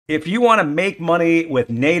If you want to make money with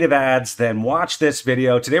native ads, then watch this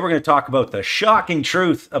video. Today we're going to talk about the shocking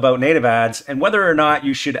truth about native ads and whether or not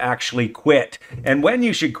you should actually quit and when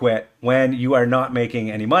you should quit when you are not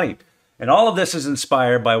making any money. And all of this is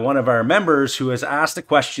inspired by one of our members who has asked a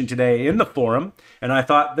question today in the forum. And I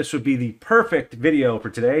thought this would be the perfect video for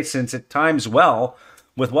today since it times well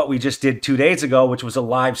with what we just did 2 days ago, which was a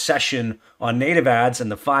live session on native ads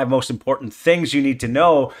and the 5 most important things you need to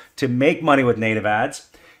know to make money with native ads.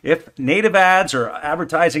 If native ads or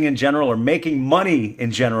advertising in general or making money in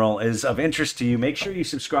general is of interest to you, make sure you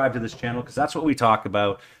subscribe to this channel because that's what we talk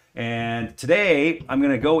about. And today I'm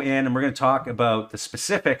going to go in and we're going to talk about the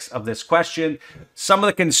specifics of this question, some of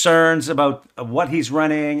the concerns about what he's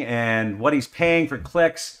running and what he's paying for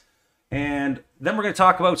clicks. And then we're going to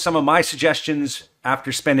talk about some of my suggestions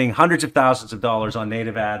after spending hundreds of thousands of dollars on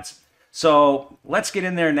native ads. So let's get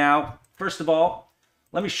in there now. First of all,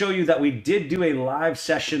 let me show you that we did do a live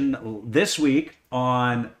session this week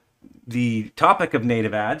on the topic of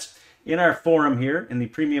native ads. In our forum here in the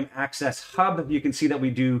Premium Access Hub, you can see that we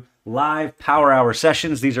do live power hour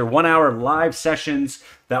sessions. These are 1 hour live sessions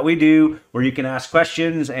that we do where you can ask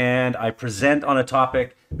questions and I present on a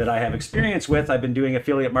topic that I have experience with. I've been doing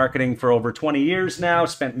affiliate marketing for over 20 years now,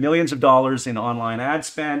 spent millions of dollars in online ad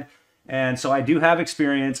spend. And so I do have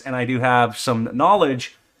experience and I do have some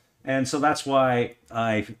knowledge. And so that's why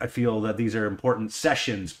I feel that these are important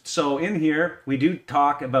sessions. So in here, we do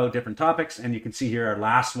talk about different topics. And you can see here, our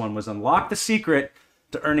last one was unlock the secret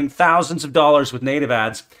to earning thousands of dollars with native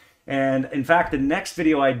ads. And in fact, the next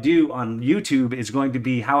video I do on YouTube is going to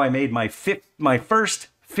be how I made my first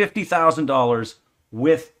 $50,000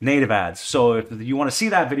 with native ads. So if you want to see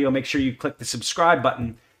that video, make sure you click the subscribe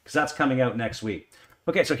button because that's coming out next week.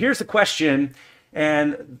 Okay, so here's the question.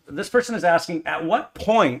 And this person is asking, at what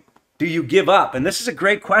point do you give up? And this is a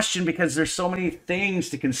great question because there's so many things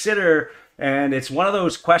to consider. And it's one of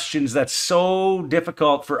those questions that's so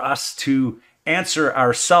difficult for us to answer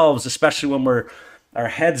ourselves, especially when our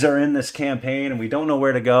heads are in this campaign and we don't know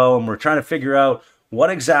where to go. And we're trying to figure out what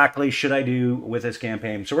exactly should I do with this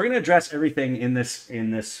campaign. So we're going to address everything in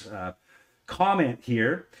this comment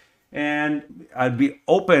here. And I'd be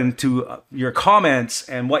open to your comments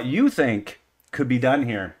and what you think could be done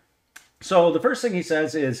here. So the first thing he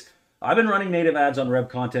says is, I've been running native ads on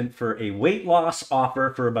Revcontent for a weight loss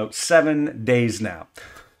offer for about 7 days now.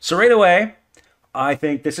 So right away, I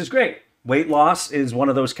think this is great. Weight loss is one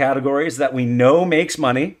of those categories that we know makes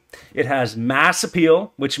money. It has mass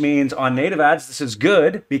appeal, which means on native ads, this is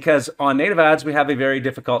good because on native ads, we have a very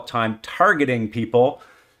difficult time targeting people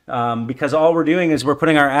because all we're doing is we're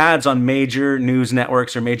putting our ads on major news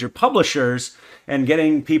networks or major publishers and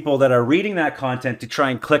getting people that are reading that content to try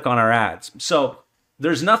and click on our ads. So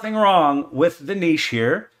there's nothing wrong with the niche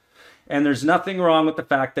here. And there's nothing wrong with the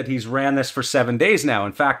fact that he's ran this for 7 days now.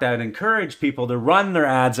 In fact, I'd encourage people to run their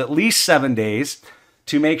ads at least 7 days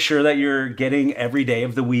to make sure that you're getting every day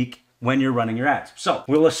of the week when you're running your ads. So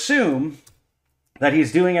we'll assume that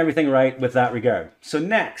he's doing everything right with that regard. So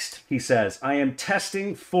next, he says, I am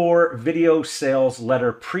testing 4 video sales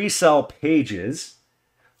letter pre-sell pages.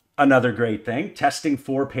 Another great thing. Testing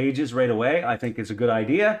 4 pages right away, I think is a good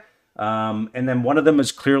idea. And then one of them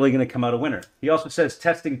is clearly going to come out a winner. He also says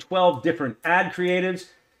testing 12 different ad creatives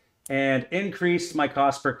and increased my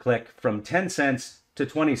cost per click from 10 cents to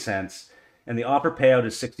 20 cents. And the offer payout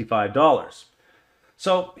is $65.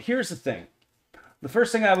 So here's the thing. The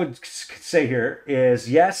first thing I would say here is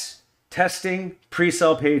yes, testing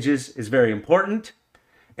pre-sell pages is very important.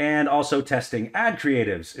 And also testing ad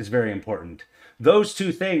creatives is very important. Those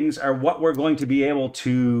 2 things are what we're going to be able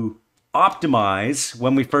to optimize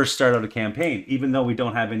when we first start out a campaign, even though we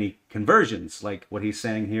don't have any conversions, like what he's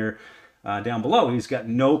saying here down below. He's got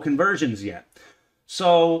no conversions yet.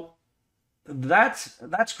 So that's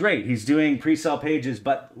great. He's doing pre-sell pages,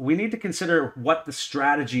 but we need to consider what the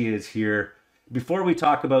strategy is here before we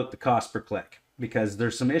talk about the cost per click, because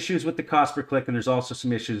there's some issues with the cost per click and there's also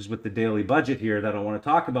some issues with the daily budget here that I want to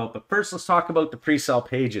talk about. But first, let's talk about the pre-sell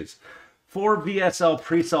pages. 4 VSL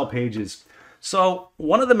pre-sell pages. So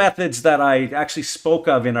one of the methods that I actually spoke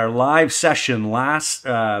of in our live session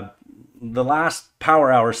the last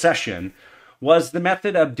power hour session was the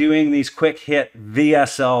method of doing these quick hit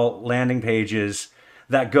VSL landing pages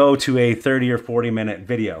that go to a 30 or 40 minute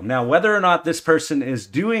video. Now, whether or not this person is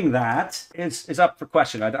doing that is up for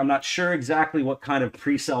question. I'm not sure exactly what kind of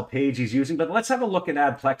pre-sell page he's using, but let's have a look at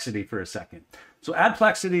Adplexity for a second. So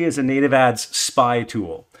Adplexity is a native ads spy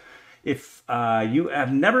tool. If you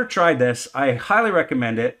have never tried this, I highly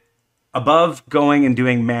recommend it above going and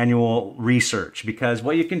doing manual research, because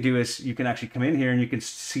what you can do is you can actually come in here and you can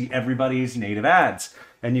see everybody's native ads.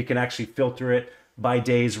 and you can actually filter it by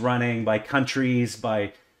days running, by countries,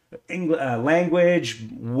 by language,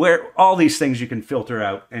 where all these things you can filter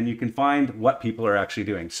out, and you can find what people are actually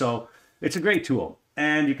doing. So it's a great tool,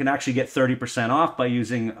 and you can actually get 30% off by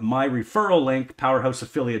using my referral link,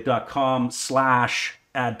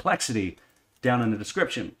 powerhouseaffiliate.com/adplexity, down in the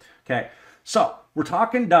description. Okay, so we're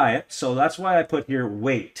talking diet, so that's why I put here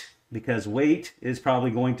weight, because weight is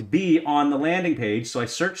probably going to be on the landing page. So I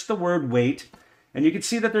searched the word weight, and you can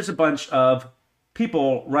see that there's a bunch of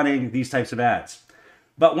people running these types of ads.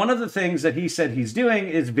 But one of the things that he said he's doing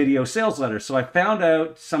is video sales letters. So I found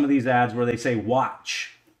out some of these ads where they say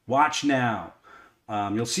watch now.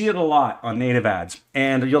 You'll see it a lot on native ads,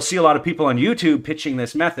 and you'll see a lot of people on YouTube pitching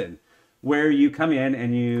this method where you come in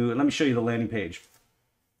and let me show you the landing page.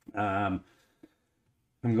 I'm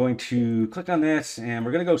going to click on this, and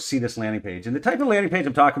we're going to go see this landing page. And the type of landing page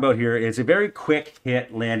I'm talking about here is a very quick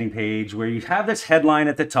hit landing page where you have this headline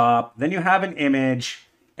at the top, then you have an image,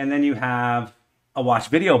 and then you have a watch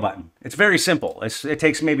video button. It's very simple. It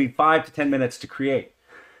takes maybe 5 to 10 minutes to create.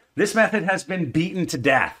 This method has been beaten to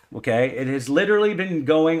death, okay? It has literally been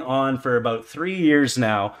going on for about 3 years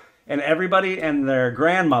now, and everybody and their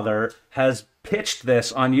grandmother has pitched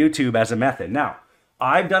this on YouTube as a method. Now,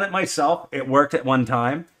 I've done it myself. It worked at one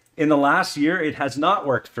time. In the last year, it has not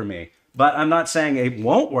worked for me. But I'm not saying it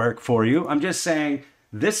won't work for you. I'm just saying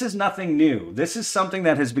this is nothing new. This is something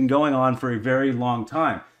that has been going on for a very long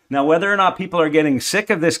time. Now, whether or not people are getting sick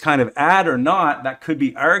of this kind of ad or not, that could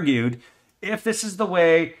be argued. If this is the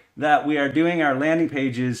way that we are doing our landing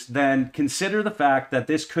pages, then consider the fact that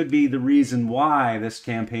this could be the reason why this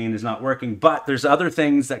campaign is not working. But there's other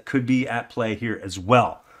things that could be at play here as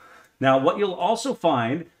well. Now, what you'll also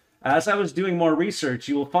find, as I was doing more research,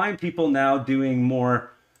 you will find people now doing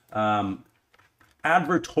more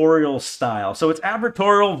advertorial style. So it's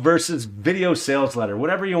advertorial versus video sales letter.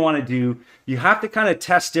 Whatever you want to do, you have to kind of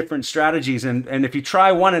test different strategies. And if you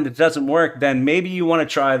try one and it doesn't work, then maybe you want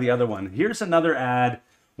to try the other one. Here's another ad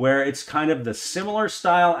where it's kind of the similar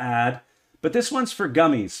style ad, but this one's for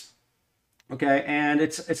gummies. Okay, and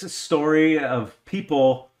it's a story of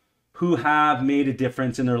people who have made a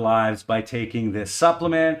difference in their lives by taking this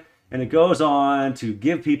supplement. And it goes on to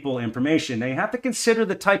give people information. Now you have to consider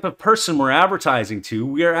the type of person we're advertising to.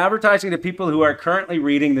 We are advertising to people who are currently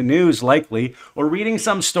reading the news likely, or reading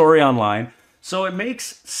some story online. So it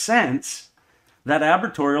makes sense that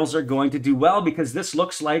advertorials are going to do well, because this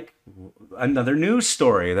looks like another news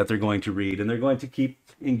story that they're going to read, and they're going to keep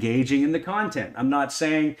engaging in the content. I'm not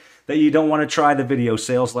saying that you don't want to try the video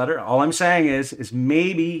sales letter. All I'm saying is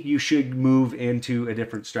maybe you should move into a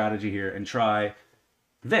different strategy here and try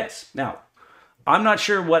this. Now, I'm not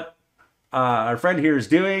sure what our friend here is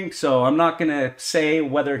doing, so I'm not going to say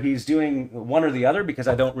whether he's doing one or the other, because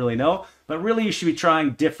I don't really know. But really, you should be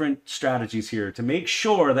trying different strategies here to make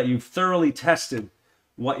sure that you've thoroughly tested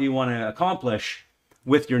what you want to accomplish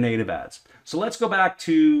with your native ads. So let's go back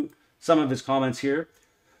to some of his comments here.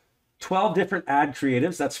 12 different ad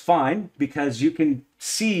creatives, that's fine, because you can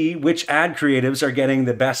see which ad creatives are getting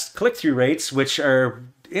the best click-through rates, which are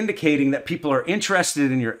indicating that people are interested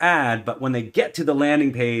in your ad. But when they get to the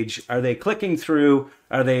landing page, are they clicking through?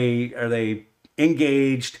 Are they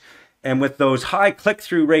engaged? And with those high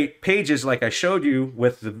click-through rate pages, like I showed you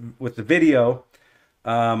with the video,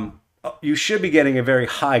 you should be getting a very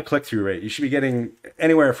high click-through rate. You should be getting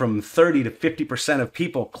anywhere from 30 to 50% of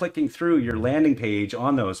people clicking through your landing page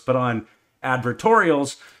on those. But on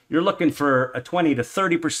advertorials, you're looking for a 20 to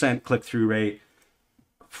 30% click-through rate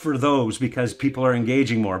for those, because people are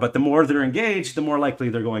engaging more. But the more they're engaged, the more likely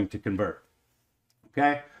they're going to convert.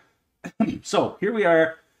 Okay? So here we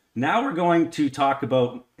are. Now we're going to talk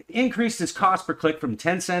about increase this cost per click from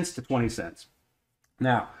 10 cents to 20 cents.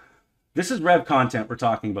 Now, this is Revcontent we're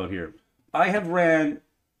talking about here. I have ran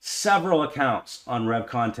several accounts on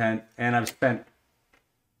Revcontent, and I've spent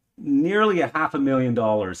nearly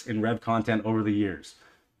 $500,000 in Revcontent over the years.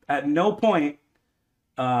 At no point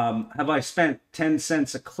have I spent 10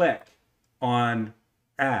 cents a click on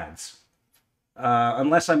ads,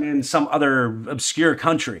 unless I'm in some other obscure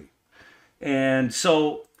country. And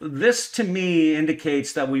so this to me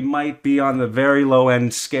indicates that we might be on the very low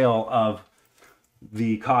end scale of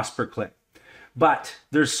the cost per click. But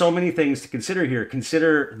there's so many things to consider here.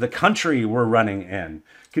 Consider the country we're running in.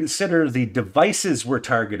 Consider the devices we're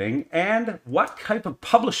targeting, and what type of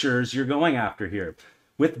publishers you're going after here.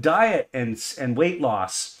 With diet and weight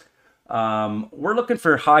loss, we're looking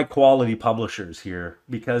for high quality publishers here,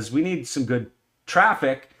 because we need some good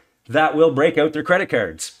traffic that will break out their credit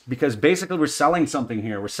cards, because basically we're selling something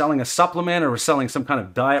here. We're selling a supplement, or we're selling some kind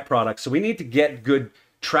of diet product. So we need to get good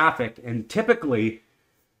traffic, and typically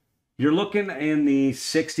you're looking in the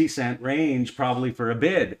 60-cent range probably for a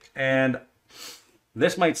bid. And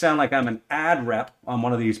this might sound like I'm an ad rep on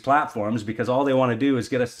one of these platforms because all they want to do is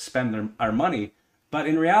get us to spend our money. But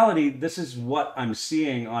in reality, this is what I'm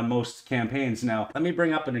seeing on most campaigns. Now, let me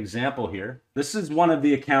bring up an example here. This is one of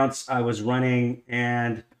the accounts I was running,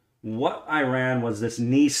 and what I ran was this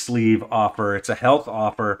knee sleeve offer. It's a health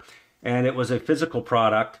offer, and it was a physical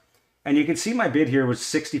product. And you can see my bid here was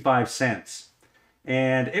 65 cents.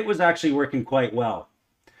 And it was actually working quite well.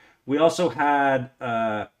 We also had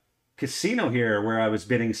a casino here where I was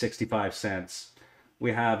bidding 65 cents.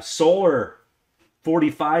 We have solar,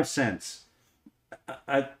 45 cents.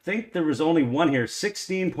 I think there was only one here.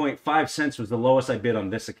 16.5 cents was the lowest I bid on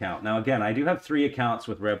this account. Now, again, I do have 3 accounts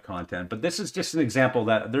with Revcontent, but this is just an example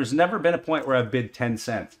that there's never been a point where I've bid 10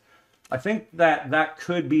 cents. I think that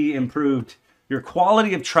could be improved. Your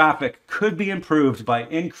quality of traffic could be improved by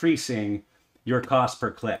increasing your cost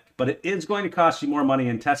per click, but it is going to cost you more money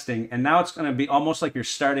in testing. And now it's going to be almost like you're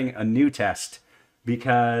starting a new test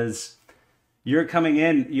because you're coming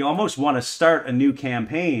in, you almost want to start a new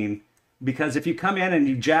campaign. Because if you come in and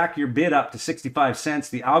you jack your bid up to 65 cents,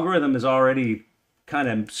 the algorithm is already kind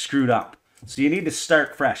of screwed up. So you need to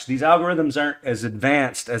start fresh. These algorithms aren't as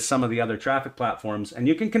advanced as some of the other traffic platforms. And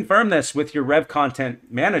you can confirm this with your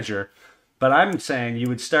Revcontent manager. But I'm saying you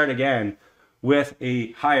would start again with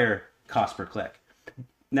a higher cost per click.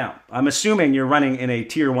 Now, I'm assuming you're running in a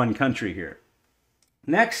tier 1 country here.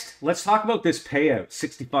 Next, let's talk about this payout,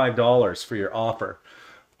 $65 for your offer.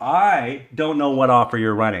 I don't know what offer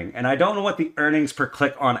you're running, and I don't know what the earnings per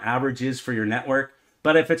click on average is for your network,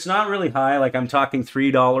 but if it's not really high, like I'm talking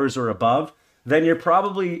 $3 or above, then you're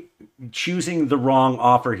probably choosing the wrong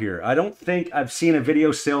offer here. I don't think I've seen a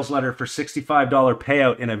video sales letter for $65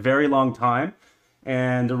 payout in a very long time,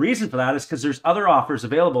 and the reason for that is because there's other offers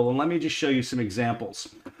available, and let me just show you some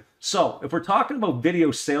examples. So if we're talking about video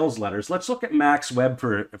sales letters, let's look at Max Web,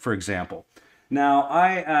 for example. Now,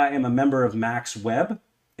 I am a member of Max Web.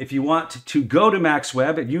 If you want to go to Max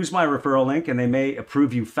Web and use my referral link, and they may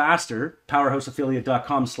approve you faster,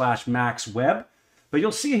 powerhouseaffiliate.com/maxweb. But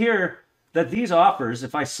you'll see here that these offers,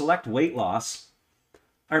 if I select weight loss,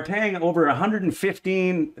 are paying over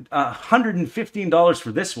 $115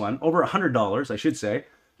 for this one, over $100, I should say.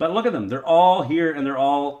 But look at them. They're all here, and they're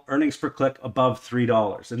all earnings per click above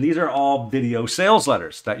 $3. And these are all video sales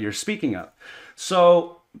letters that you're speaking of.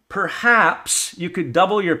 So perhaps you could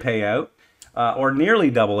double your payout, or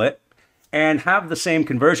nearly double it, and have the same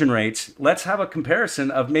conversion rates. Let's have a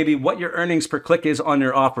comparison of maybe what your earnings per click is on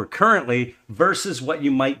your offer currently versus what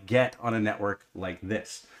you might get on a network like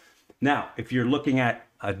this. Now, if you're looking at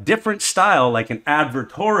a different style, like an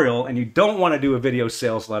advertorial, and you don't want to do a video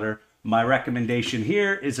sales letter, my recommendation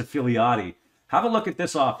here is Affiliati. Have a look at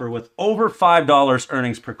this offer with over $5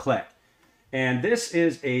 earnings per click. And this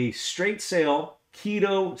is a straight sale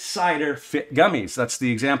keto cider fit gummies. That's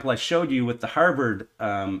the example I showed you with the Harvard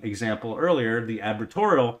example earlier, the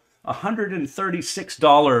advertorial.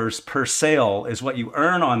 $136 per sale is what you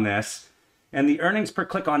earn on this. And the earnings per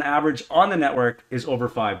click on average on the network is over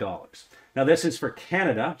 $5. Now this is for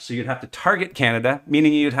Canada, so you'd have to target Canada,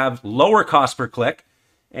 meaning you'd have lower cost per click.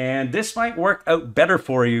 And this might work out better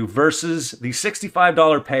for you versus the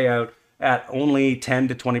 $65 payout at only 10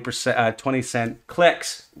 to 20 cent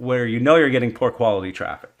clicks, where you know you're getting poor quality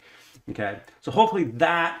traffic. Okay, so hopefully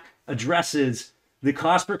that addresses the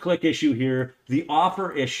cost per click issue here, the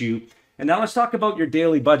offer issue. And now let's talk about your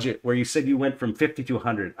daily budget, where you said you went from 50 to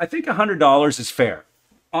 100. I think $100 is fair.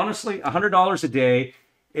 Honestly, $100 a day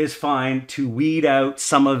is fine to weed out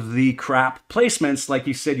some of the crap placements like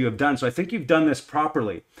you said you have done. So I think you've done this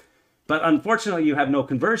properly. But unfortunately, you have no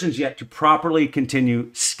conversions yet to properly continue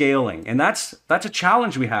scaling. And that's a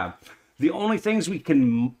challenge we have. The only things we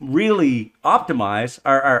can really optimize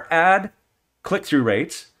are our ad click-through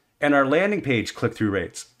rates and our landing page click-through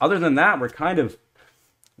rates. Other than that, we're kind of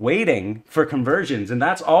waiting for conversions. And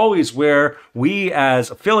that's always where we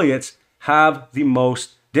as affiliates have the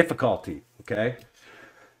most difficulty, okay?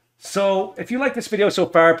 So if you like this video so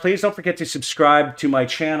far, please don't forget to subscribe to my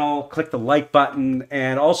channel, click the like button,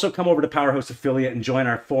 and also come over to Powerhouse Affiliate and join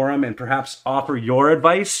our forum and perhaps offer your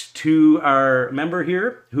advice to our member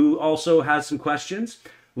here who also has some questions.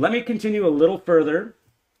 Let me continue a little further,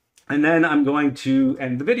 and then I'm going to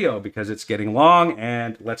end the video because it's getting long,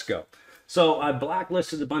 and let's go. So I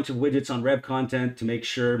blacklisted a bunch of widgets on Revcontent to make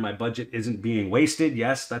sure my budget isn't being wasted.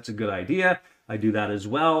 Yes, that's a good idea. I do that as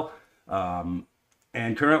well.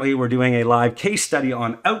 And currently we're doing a live case study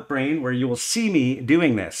on Outbrain where you will see me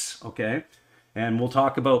doing this, okay? And we'll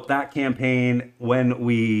talk about that campaign when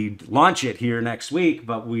we launch it here next week.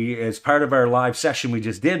 But as part of our live session we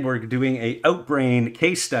just did, we're doing a Outbrain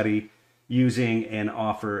case study using an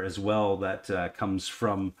offer as well that comes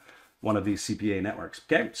from one of these CPA networks.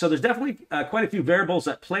 Okay, so there's definitely quite a few variables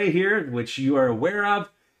at play here, which you are aware of,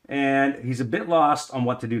 and he's a bit lost on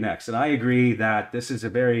what to do next. And I agree that this is a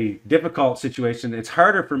very difficult situation. It's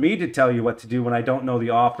harder for me to tell you what to do when I don't know the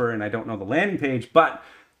offer and I don't know the landing page, but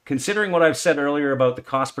considering what I've said earlier about the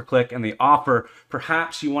cost per click and the offer,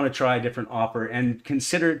 perhaps you want to try a different offer and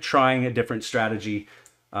consider trying a different strategy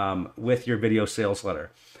with your video sales letter.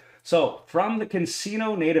 So from the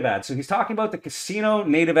casino native ads, so he's talking about the casino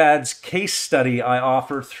native ads case study I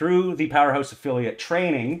offer through the Powerhouse affiliate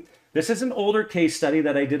training. This is an older case study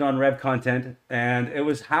that I did on Revcontent, and it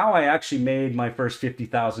was how I actually made my first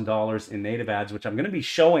 $50,000 in native ads, which I'm going to be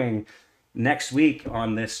showing next week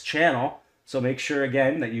on this channel. So make sure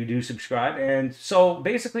again that you do subscribe. And so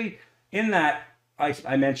basically in that,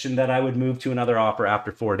 I mentioned that I would move to another offer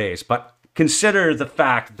after 4 days, but consider the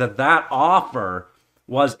fact that that offer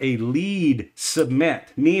was a lead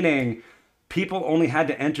submit, meaning people only had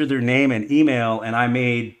to enter their name and email, and I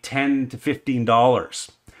made $10 to $15.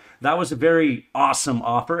 That was a very awesome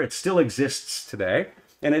offer. It still exists today,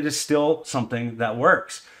 and it is still something that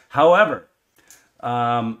works. However,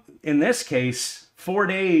 in this case, 4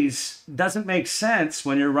 days doesn't make sense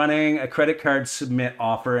when you're running a credit card submit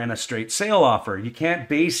offer and a straight sale offer. You can't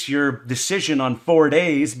base your decision on 4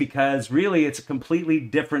 days because really it's a completely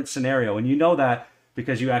different scenario, and you know that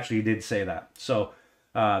because you actually did say that. So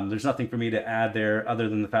there's nothing for me to add there other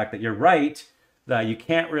than the fact that you're right, that you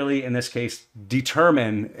can't really, in this case,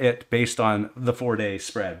 determine it based on the 4-day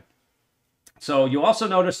spread. So you also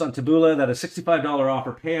noticed on Taboola that a $65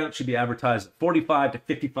 offer payout should be advertised at 45 to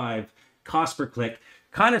 55 cost per click.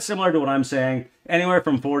 Kind of similar to what I'm saying. Anywhere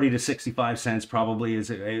from 40 to 65 cents probably is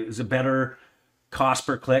a better cost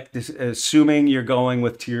per click, assuming you're going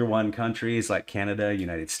with tier 1 countries like Canada,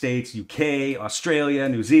 United States, UK, Australia,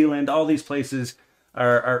 New Zealand. All these places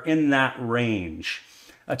are in that range.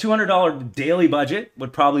 A $200 daily budget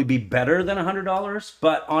would probably be better than $100,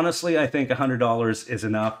 but honestly, I think $100 is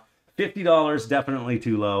enough. $50 definitely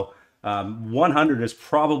too low. 100 is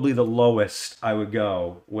probably the lowest I would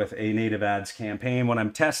go with a native ads campaign when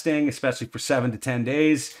I'm testing, especially for 7 to 10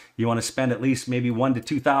 days. You want to spend at least maybe $1,000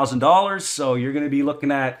 to $2,000. So you're going to be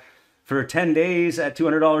looking at, for 10 days at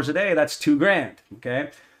 $200 a day, that's $2,000. Okay.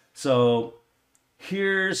 So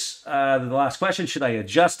here's the last question. Should I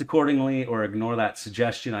adjust accordingly or ignore that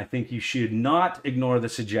suggestion? I think you should not ignore the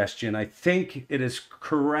suggestion. I think it is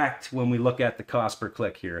correct when we look at the cost per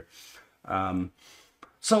click here.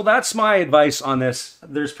 So that's my advice on this.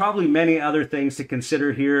 There's probably many other things to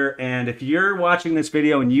consider here. And if you're watching this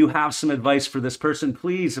video and you have some advice for this person,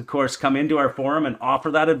 please, of course, come into our forum and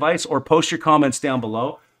offer that advice or post your comments down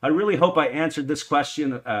below. I really hope I answered this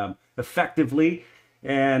question effectively.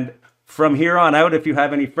 And from here on out, if you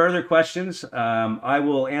have any further questions, I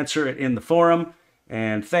will answer it in the forum.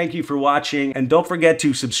 And thank you for watching. And don't forget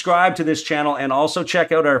to subscribe to this channel and also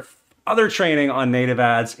check out our other training on native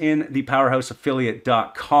ads in the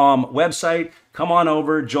powerhouseaffiliate.com website. Come on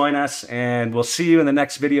over, join us, and we'll see you in the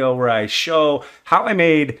next video where I show how I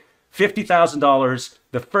made $50,000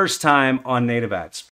 the first time on native ads.